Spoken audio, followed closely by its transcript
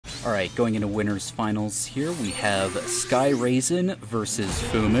Alright, going into winners finals here, we have SkyRasen versus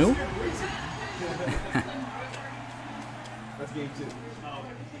Fumu. That's game 2.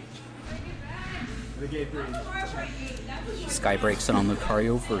 The game 3. SkyRasen on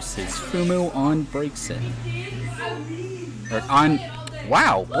Lucario versus Fumu on Blaziken. Or on...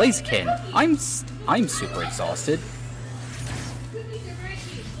 Wow, Blaziken! I'm super exhausted.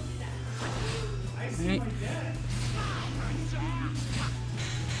 Right.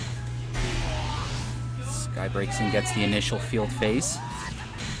 SkyRasen gets the initial field phase.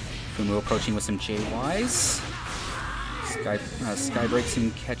 Fumu approaching with some JYs.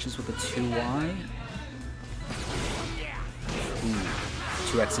 SkyRasen catches with a 2Y. Ooh,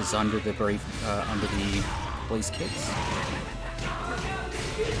 2X's under the blaze kicks.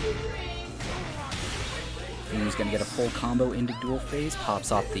 Fumu's gonna get a full combo into dual phase.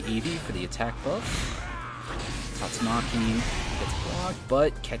 Pops off the Eevee for the attack buff. Tatsumaki gets blocked,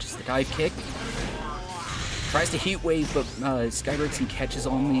 but catches the dive kick. Tries to heat wave, but SkyRasen catches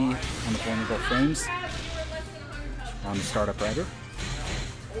on the vulnerable frames. On the startup rather.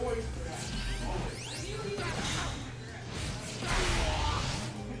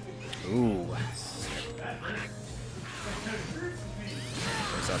 Ooh.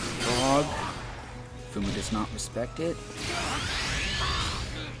 Goes out the frog. Fumu does not respect it.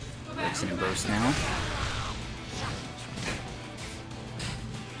 Breaks in and burst now.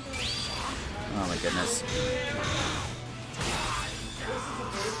 Oh my goodness.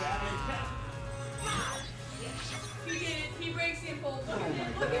 He breaks the impulse. Oh my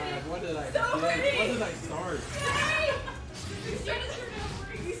god, what did I get? What did I start?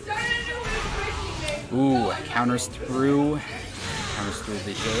 Ooh, counters through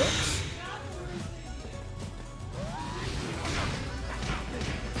the JX.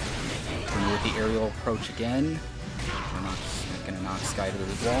 With the aerial approach again. Gonna knock Sky to the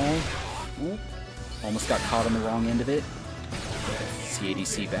wall. Ooh, almost got caught on the wrong end of it.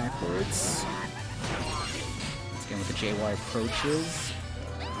 CADC backwards. Once again with the JY approaches.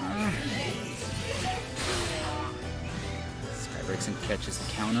 SkyRasen catches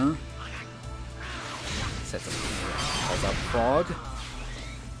the counter. Sets up, calls out Frog.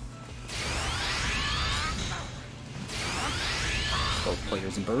 Both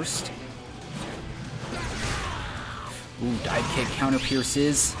players in burst. Ooh, dive kick counter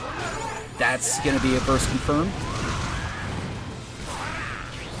pierces. That's gonna be a burst confirm.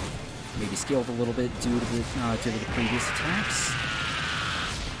 Maybe scaled a little bit due to the previous attacks.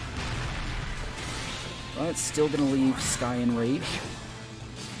 But still gonna leave Sky in rage.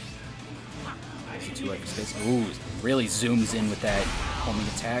 There's a 2X space. Ooh, really zooms in with that homing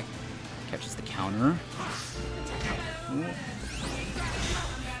attack. Catches the counter. Ooh.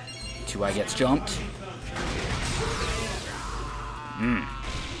 2I gets jumped.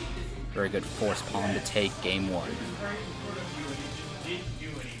 Very good force palm to take game 1.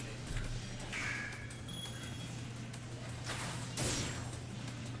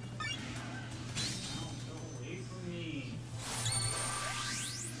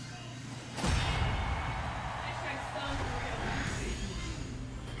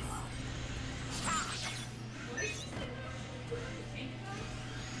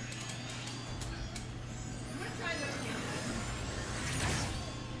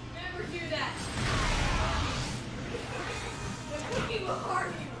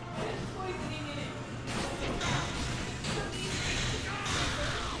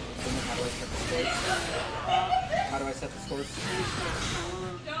 How do I set the scores?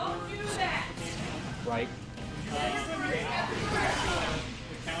 Don't do that. Right. The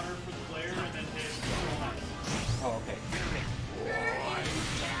counter for the player and then hit. Oh, okay.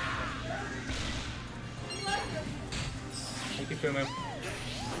 Thank you, Fumu.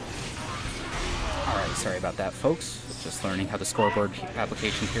 Alright, sorry about that, folks. Just learning how the scoreboard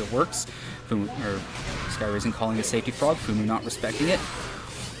application here works. SkyRasen calling a safety frog, Fumu not respecting it.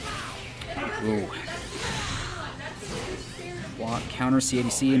 Ooh. Block, counter,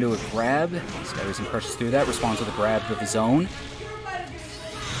 CADC into a grab. SkyRasen crushes through that, responds with a grab of his own.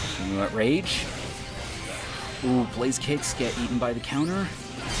 Fumu at rage. Ooh, blaze kicks get eaten by the counter.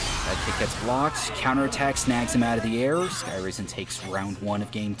 That kick gets blocked. Counter attack snags him out of the air. SkyRasen takes round 1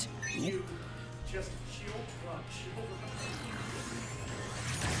 of game 2.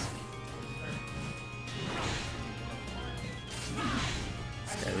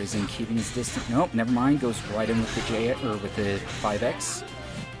 SkyRasen keeping his distance. Nope, never mind. Goes right in with the with the 5X.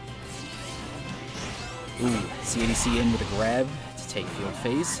 Ooh, CADC in with a grab to take field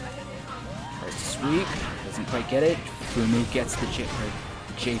phase. Tries to sweep, doesn't quite get it. Fumu gets the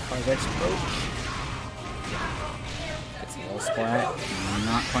J5X approach. Gets the wall Splat.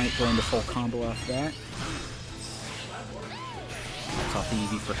 Not quite going to full combo after that. Pops off the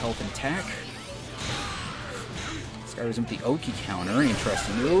EV for health and attack. SkyRasen with the Oki counter.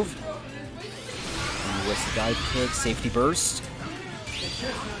 Interesting move. And with the dive kick. Safety burst.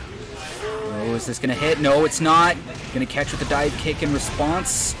 Oh, is this going to hit? No, it's not. Going to catch with the dive kick in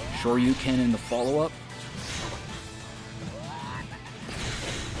response. Shoryuken in the follow-up.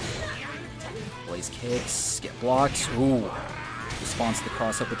 Blaze kicks. Get blocked. Ooh. Responds to the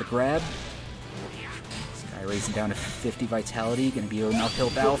cross-up with the grab. SkyRasen down to 50 vitality. Going to be an uphill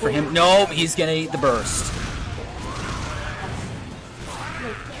battle for him. No, he's going to eat the burst.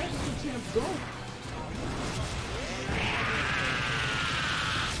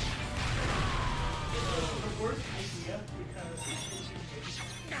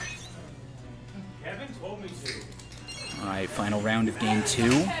 Alright, final round of game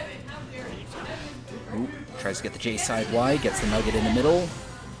 2. Ooh, tries to get the J side Y, gets the nugget in the middle.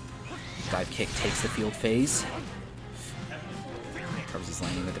 Dive kick takes the field phase. Covers his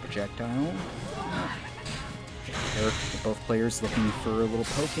landing with the projectile. Both players looking for a little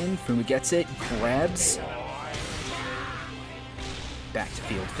Pokken. Fumu gets it, grabs. Back to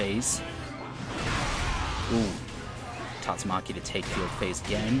field phase. Ooh. Tatsumaki to take field phase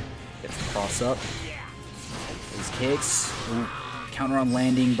again. Gets the cross up. His kicks. Ooh. Counter on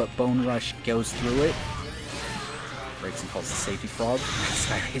landing, but Bone Rush goes through it. Breaks and calls the safety frog.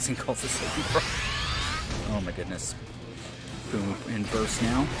 SkyRasen calls the safety frog. Oh my goodness. Boom in burst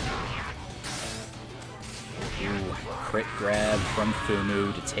now. Ooh. Crit grab from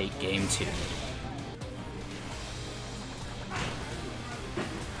Fumu to take game 2.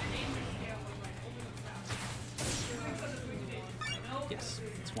 Yes,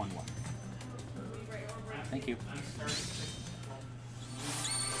 it's 1-1. Thank you.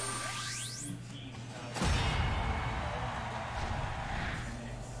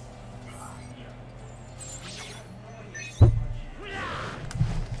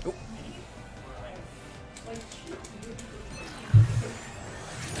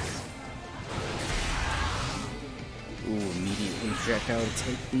 Ooh, immediately projectile to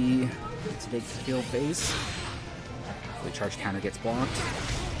take the field phase. The charge counter gets blocked.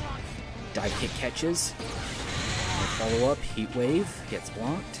 Dive kick catches. Follow up, heat wave gets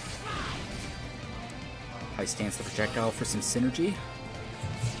blocked. High stance the projectile for some synergy.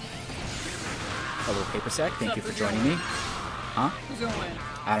 Hello, Paper Sack. Thank you for joining me. Huh? Who's gonna win?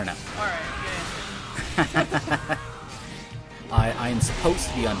 I don't know. Alright, I am supposed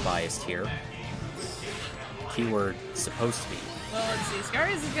to be unbiased here. Keyword supposed to be. well, let's see.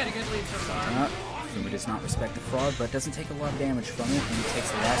 SkyRasen's got a good lead so far. Fumu does not respect the frog, but doesn't take a lot of damage from it, and he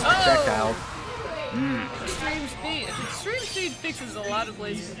takes the last projectile. Extreme speed. Extreme speed fixes a lot of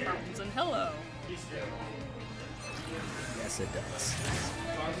Blaziken problems, and hello. Yes, it does.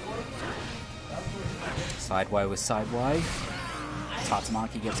 Side Y with side Y.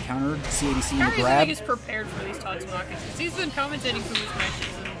 Tatsumaki gets countered. CADC in the grab. I think he's prepared for these Tatsumakis, because he's been commentating Fumu's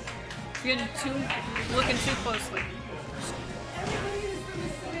matches and looking too closely.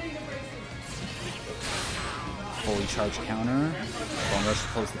 Fully charged counter. Bone rush to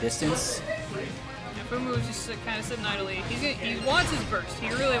close the distance. Yeah, Fumu is just kind of sitting idly. He wants his burst. He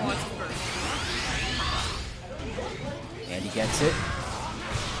really wants his burst. And he gets it.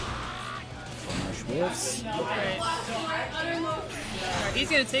 Bone rush whiffs. Alright, he's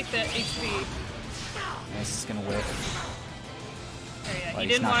gonna take that HP. This is gonna whiff. Oh, yeah, Well, he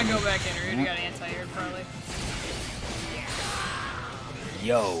he's didn't not want to gonna- go back in, or he'd got an anti-air probably.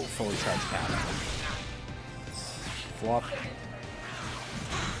 Yo, fully charged counter. Flop.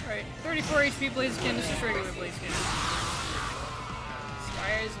 Alright, 34 HP Blaziken, this is regular Blaziken.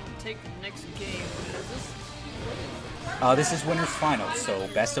 SkyRasen will take the next game. What is this? This is winner's final, so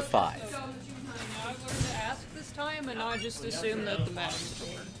best of 5. I've learned to ask this time and not just assume that the match is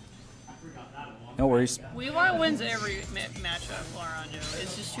over. No worries. Levi wins every matchup, Laranjo.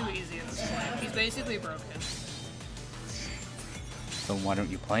 It's just too easy at this point. He's basically broken. So why don't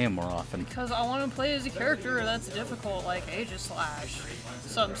you play him more often? Because I want to play as a character that's difficult, like Aegis/.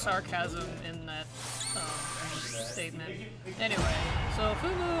 Some sarcasm in that statement. Anyway, so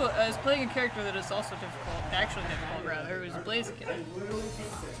Fumu is playing a character that is also difficult, actually difficult rather, who's Blaziken.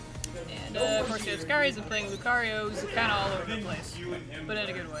 And of course you have SkyRasen playing Lucario, who's kind of all over the place, but in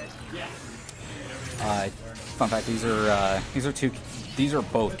a good way. Fun fact: these are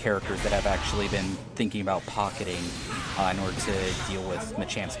both characters that have actually been thinking about pocketing in order to deal with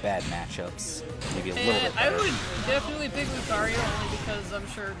Machamp's bad matchups. Maybe a little bit I better. would definitely pick Lucario only because I'm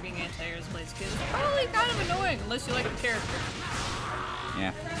sure being anti-air Blaziken is probably kind of annoying unless you like the character.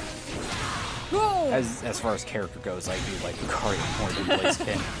 Yeah. Whoa! As far as character goes, I do like Lucario more than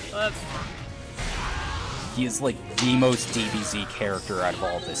Blaziken. That's He is like the most DBZ character out of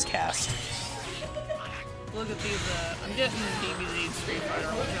all this cast. look at these. I'm getting DBZ and Street Fighter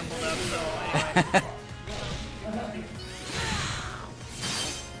all jumbled up. So anyway.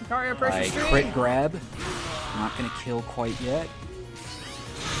 Lucario pressure stream. Crit grab. Not gonna kill quite yet.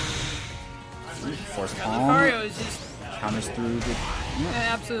 Force palm. Lucario is just Counters through the. an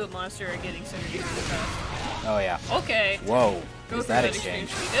absolute monster at getting synergy really fast. Oh yeah. Okay. Whoa. Go Is through that extreme exchange?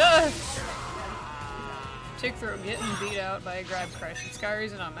 speed. Ugh. Tick throw getting beat out by a grab crush. And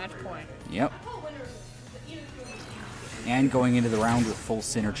SkyRasen on match point. Yep. And going into the round with full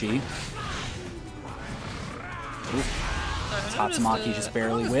synergy. Tatsumaki just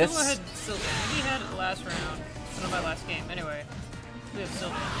barely whiffs. He had it last round. Not my last game. Anyway, we have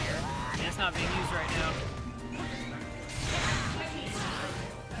Sylvan here. And it's not being used right now.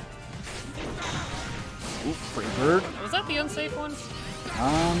 Ooh, free bird. Was that the unsafe one?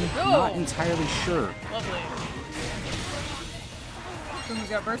 Not entirely sure. Lovely. Fumu's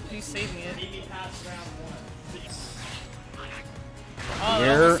got burst, but he's saving it. Oh, that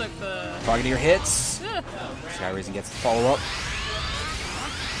Here, almost took the... Frogadier hits. SkyRasen gets the follow-up.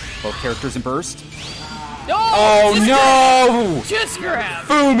 Both characters in burst. Oh, no! Just grab!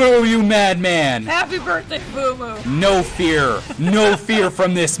 Fumu, you madman! Happy birthday, Fumu! No fear. No fear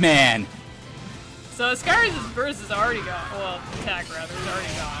from this man. So SkyRasen's burst is already gone. Well, attack rather, is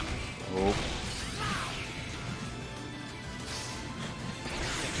already gone. Oh.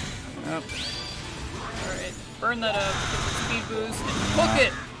 Yep. Alright, burn that up, get the speed boost, and hook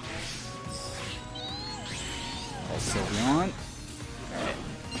it! All Sylveon. Alright.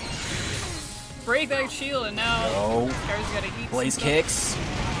 Break that shield, and now Oh. SkyRasen's gotta eat Blaze some kicks.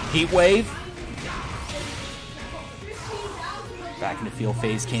 Heat wave. Back into field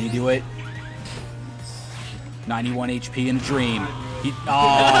phase. Can he do it? 91 HP in a dream.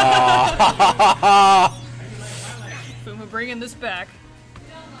 Fumu bringing this back.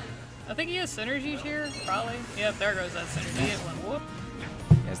 I think he has synergy here, probably. Yep, there goes that synergy. It went whoop.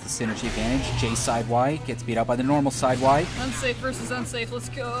 He has the synergy advantage. J side Y gets beat out by the normal side Y. Unsafe versus unsafe, let's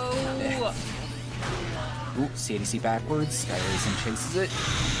go! Ooh, CADC backwards. SkyRasen chases it.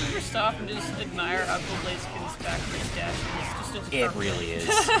 Ever stop and just admire how cool Blaziken's backwards dash is? Just It really is.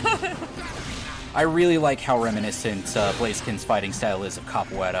 I really like how reminiscent Blaziken's fighting style is of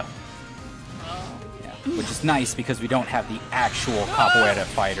Capoeira. Yeah, which is nice because we don't have the actual Capoeira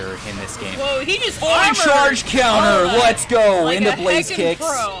fighter in this game. Whoa, he just Fully armored! charge counter! Oh, Let's go! like Into a Blaze heckin' kicks.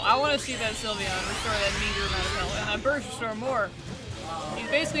 Pro. I want to see that Sylveon restore that meager amount of health, and that burst restore more. He's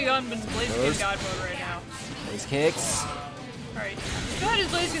basically on Blaziken God mode right now. Blaze kicks. Alright, as bad as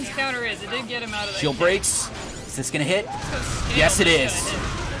Blaziken's counter is, it did get him out of that Shield kick. breaks. Is this gonna hit? Scale, Yes, it it's is. gonna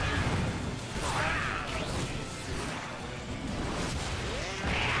hit.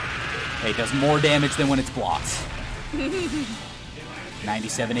 Hey, it does more damage than when it's blocked.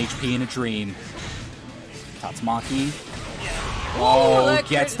 97 HP in a dream. Tatsumaki. Oh, that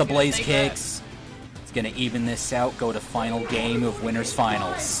gets crit the is gonna Blaze take kicks. It's gonna even this out, go to final game of winners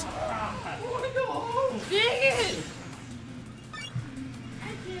finals. Dang it!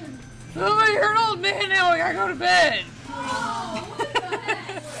 Oh, you're an old man now, I gotta go to bed!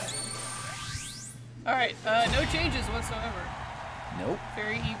 Alright, no changes whatsoever. Nope.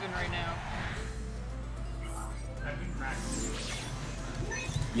 Very even right now.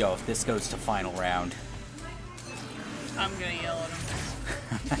 Yo, if this goes to final round. I'm gonna yell at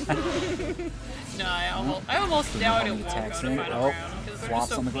him. No, I almost doubt it won't go to Attacks final in. round. Oh, Because they're flops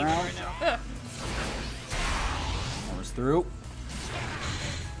just so on the even ground. right now. Hammers through.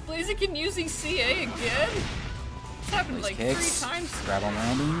 Blaziken using CA again? It's happened Blaze like kicks. 3 times. Grab on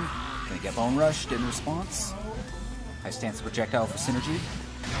landing. Gonna get bone rushed in response. High stance projectile for synergy.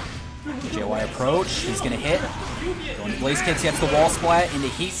 JY approach. He's gonna hit. Going to Blaze kicks. Gets the wall splat into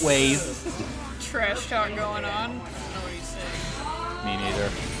heat wave. Trash talk going on. I don't know what he's saying. Me neither.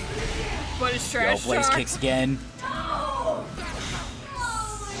 But it's Yo, trash Blaze talk. kicks again.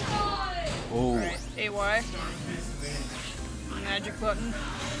 Ooh, Alright, AY. Magic button.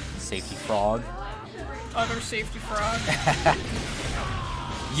 safety frog. Other safety frog.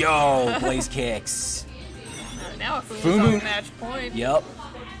 Yo, Blaze kicks. Alright, now if it was Fumu. on match point. Yep.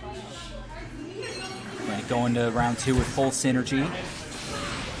 Going to go into round 2 with full synergy.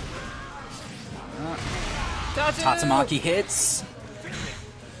 Tatsumaki hits.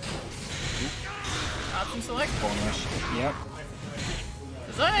 Option select. Bone rush. Yep.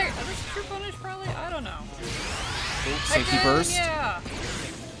 Is that true punish probably? I don't know. Safety Again, burst. Yeah.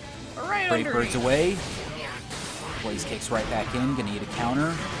 Right Break under birds away. Blaze kicks right back in. Gonna need a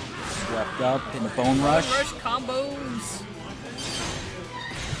counter. Swept up in the Bone Bone Rush. Rush combos.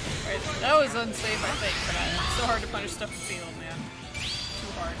 Right, that was unsafe, I think, but it's so hard to punish stuff in the field, man.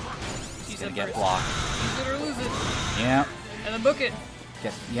 Too hard. He's gonna get blocked. Use it or lose it. Yeah. And then book it.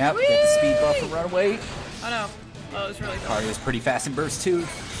 Get the speed buff and run away. I know. Oh, it was really cool. Lucario's pretty fast in burst too.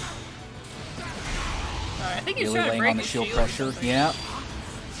 Alright, I think he's Really trying to laying break on the his shield or pressure. something. Yeah.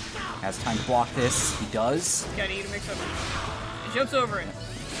 Has time to block this. He does. Gotta eat a mix up. He jumps over it.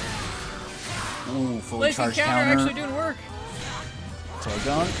 Ooh, fully Blaziken charged counter counter. actually doing work.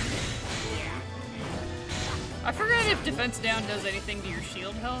 Togon. I forgot if defense down does anything to your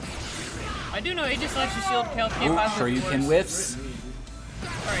shield health. I do know Aegis Slash your shield health can't Ooh, possibly sure you can worse. whiffs.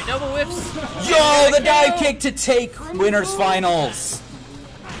 Alright, double whiffs. Yo, the dive kill. kick to take winners finals.